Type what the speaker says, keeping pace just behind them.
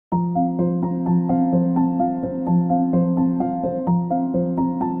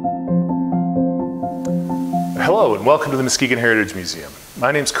Hello and welcome to the Muskegon Heritage Museum.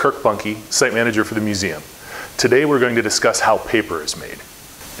 My name's Kirk Bunke, site manager for the museum. Today we're going to discuss how paper is made.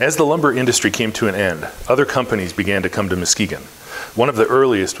 As the lumber industry came to an end, other companies began to come to Muskegon. One of the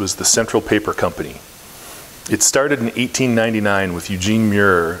earliest was the Central Paper Company. It started in 1899 with Eugene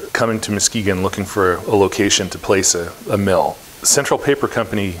Muir coming to Muskegon looking for a location to place a mill. Central Paper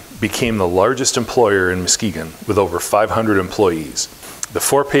Company became the largest employer in Muskegon with over 500 employees. The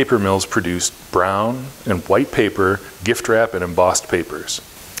 4 paper mills produced brown and white paper, gift wrap, and embossed papers.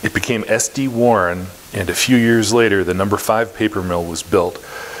 It became S.D. Warren, and a few years later the No. 5 paper mill was built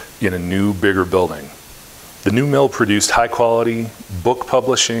in a new, bigger building. The new mill produced high-quality book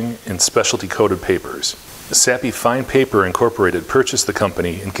publishing and specialty coated papers. Sappi Fine Paper Incorporated purchased the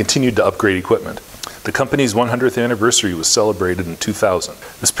company and continued to upgrade equipment. The company's 100th anniversary was celebrated in 2000.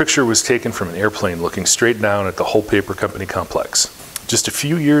 This picture was taken from an airplane looking straight down at the whole paper company complex. Just a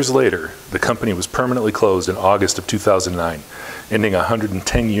few years later, the company was permanently closed in August of 2009, ending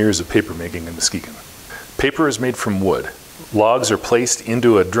 110 years of paper making in Muskegon. Paper is made from wood. Logs are placed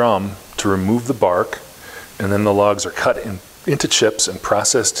into a drum to remove the bark, and then the logs are cut into chips and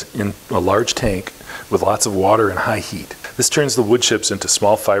processed in a large tank with lots of water and high heat. This turns the wood chips into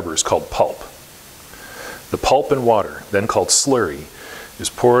small fibers called pulp. The pulp and water, then called slurry, is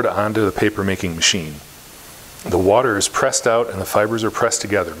poured onto the paper making machine. The water is pressed out and the fibers are pressed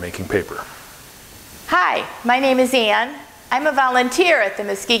together, making paper. Hi, my name is Ann. I'm a volunteer at the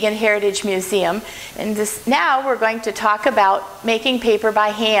Muskegon Heritage Museum, and now we're going to talk about making paper by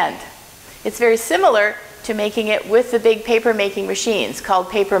hand. It's very similar to making it with the big paper making machines called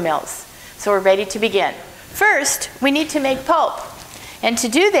paper mills. So we're ready to begin. First, we need to make pulp. And to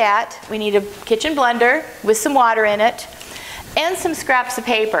do that, we need a kitchen blender with some water in it and some scraps of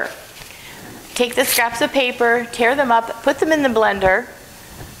paper. Take the scraps of paper, tear them up, put them in the blender,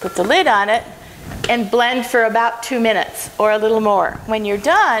 put the lid on it, and blend for about 2 minutes or a little more. When you're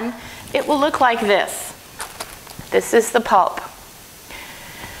done, it will look like this. This is the pulp.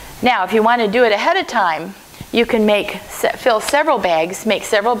 Now, if you want to do it ahead of time, you can fill several bags, make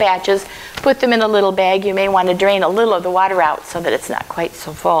several batches, put them in a little bag. You may want to drain a little of the water out so that it's not quite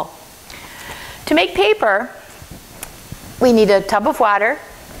so full. To make paper, we need a tub of water,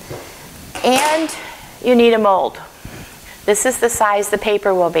 and you need a mold. This is the size the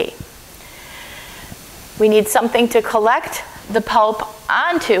paper will be. We need something to collect the pulp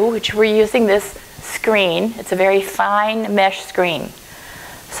onto, which we're using this screen. It's a very fine mesh screen.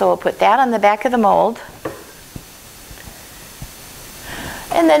 So we'll put that on the back of the mold.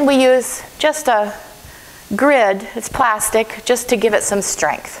 And then we use just a grid, it's plastic, just to give it some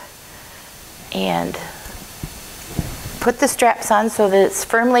strength. And put the straps on so that it's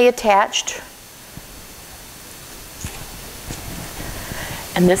firmly attached.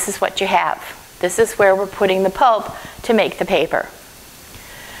 And this is what you have. This is where we're putting the pulp to make the paper.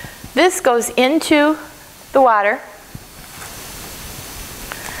 This goes into the water.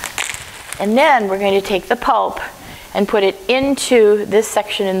 And then we're going to take the pulp and put it into this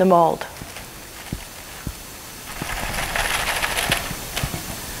section in the mold.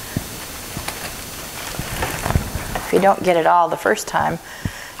 If you don't get it all the first time,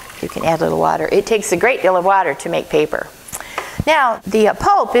 you can add a little water. It takes a great deal of water to make paper. Now, the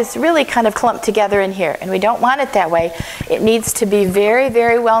pulp is really kind of clumped together in here, and we don't want it that way. It needs to be very,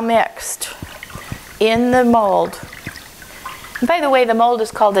 very well mixed in the mold. And by the way, the mold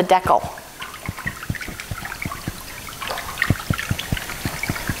is called a decal.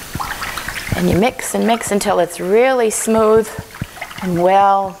 And you mix and mix until it's really smooth and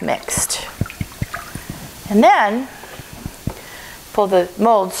well mixed. And then pull the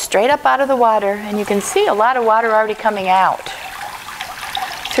mold straight up out of the water, and you can see a lot of water already coming out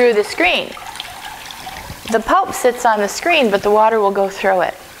through the screen. The pulp sits on the screen, but the water will go through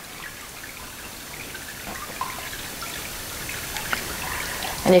it.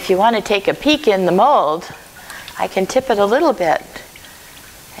 And if you want to take a peek in the mold, I can tip it a little bit,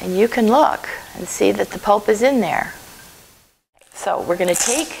 and you can look and see that the pulp is in there. So we're going to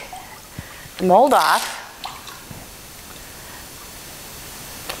take the mold off.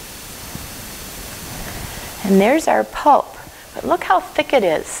 And there's our pulp. But look how thick it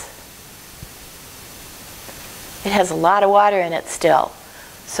is. It has a lot of water in it still.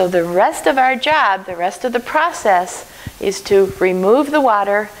 So the rest of our job, the rest of the process, is to remove the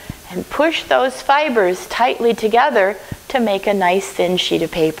water and push those fibers tightly together to make a nice thin sheet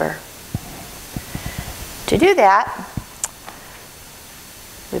of paper. To do that,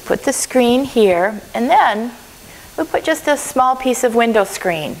 we put the screen here, and then we put just a small piece of window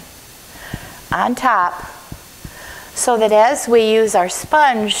screen on top, so that as we use our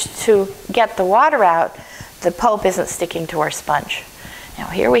sponge to get the water out, the pulp isn't sticking to our sponge. Now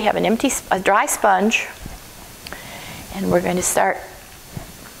here we have a dry sponge, and we're going to start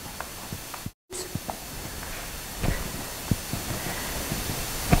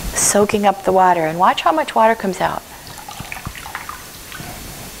soaking up the water, and watch how much water comes out.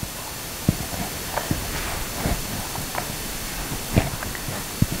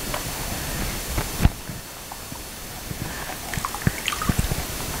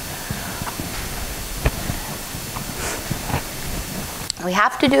 We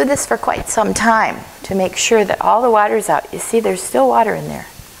have to do this for quite some time to make sure that all the water's out. You see, there's still water in there.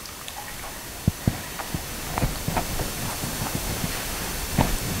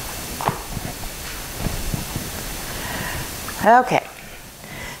 Okay,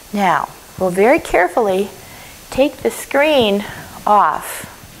 now we'll very carefully take the screen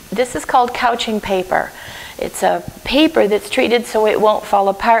off. This is called couching paper. It's a paper that's treated so it won't fall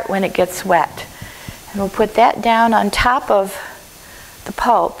apart when it gets wet. And we'll put that down on top of the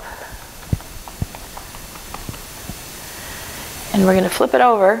pulp, and we're going to flip it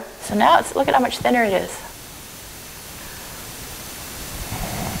over. So now look at how much thinner it is.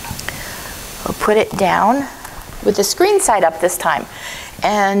 We'll put it down with the screen side up this time,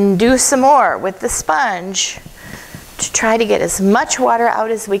 and do some more with the sponge to try to get as much water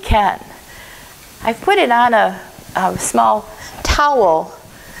out as we can. I've put it on a small towel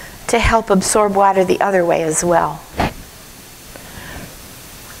to help absorb water the other way as well.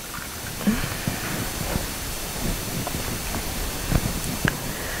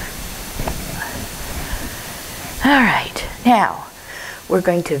 All right, now we're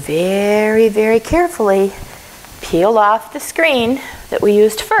going to very, very carefully peel off the screen that we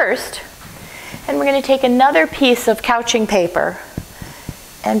used first, and we're going to take another piece of couching paper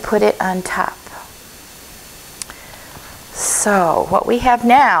and put it on top. So what we have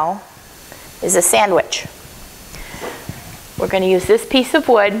now is a sandwich. We're going to use this piece of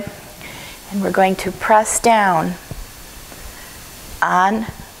wood, and we're going to press down on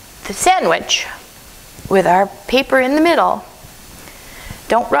the sandwich with our paper in the middle.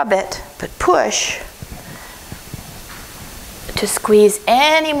 Don't rub it, but push to squeeze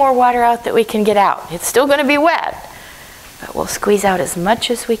any more water out that we can get out. It's still going to be wet, but we'll squeeze out as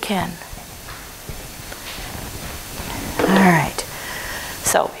much as we can. All right,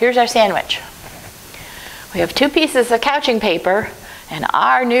 so here's our sandwich. We have two pieces of couching paper and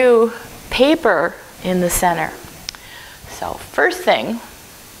our new paper in the center. So first thing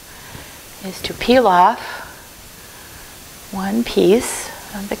is to peel off one piece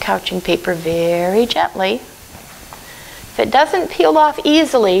of the couching paper very gently. If it doesn't peel off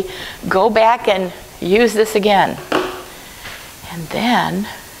easily, go back and use this again. And then,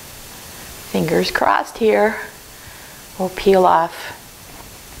 fingers crossed here, we'll peel off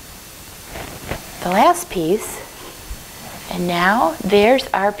the last piece. And now there's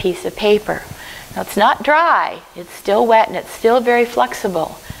our piece of paper. Now it's not dry, it's still wet and it's still very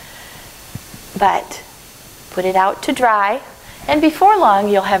flexible. But put it out to dry, and before long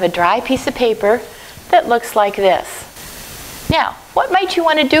you'll have a dry piece of paper that looks like this. Now, what might you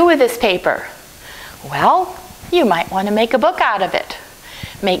want to do with this paper? Well, you might want to make a book out of it.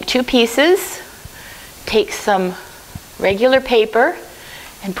 Make two pieces, take some regular paper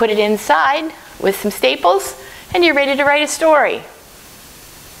and put it inside with some staples, and you're ready to write a story.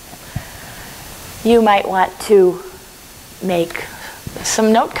 You might want to make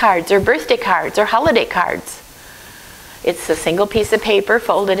some note cards or birthday cards or holiday cards. It's a single piece of paper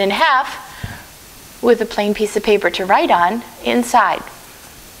folded in half with a plain piece of paper to write on inside.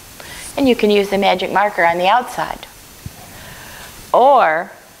 And you can use the magic marker on the outside.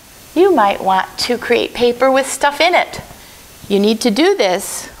 Or you might want to create paper with stuff in it. You need to do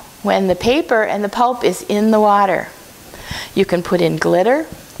this when the paper and the pulp is in the water. You can put in glitter.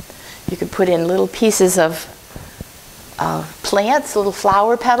 You can put in little pieces of plants, little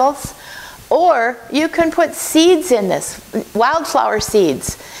flower petals, or you can put seeds in this, wildflower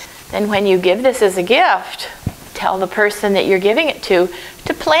seeds. Then when you give this as a gift, tell the person that you're giving it to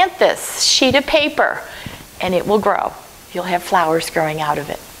plant this sheet of paper, and it will grow. You'll have flowers growing out of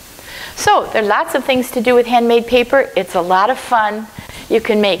it. So there are lots of things to do with handmade paper. It's a lot of fun. You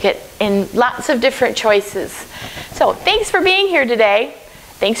can make it in lots of different choices. So thanks for being here today.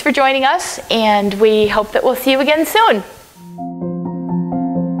 Thanks for joining us, and we hope that we'll see you again soon.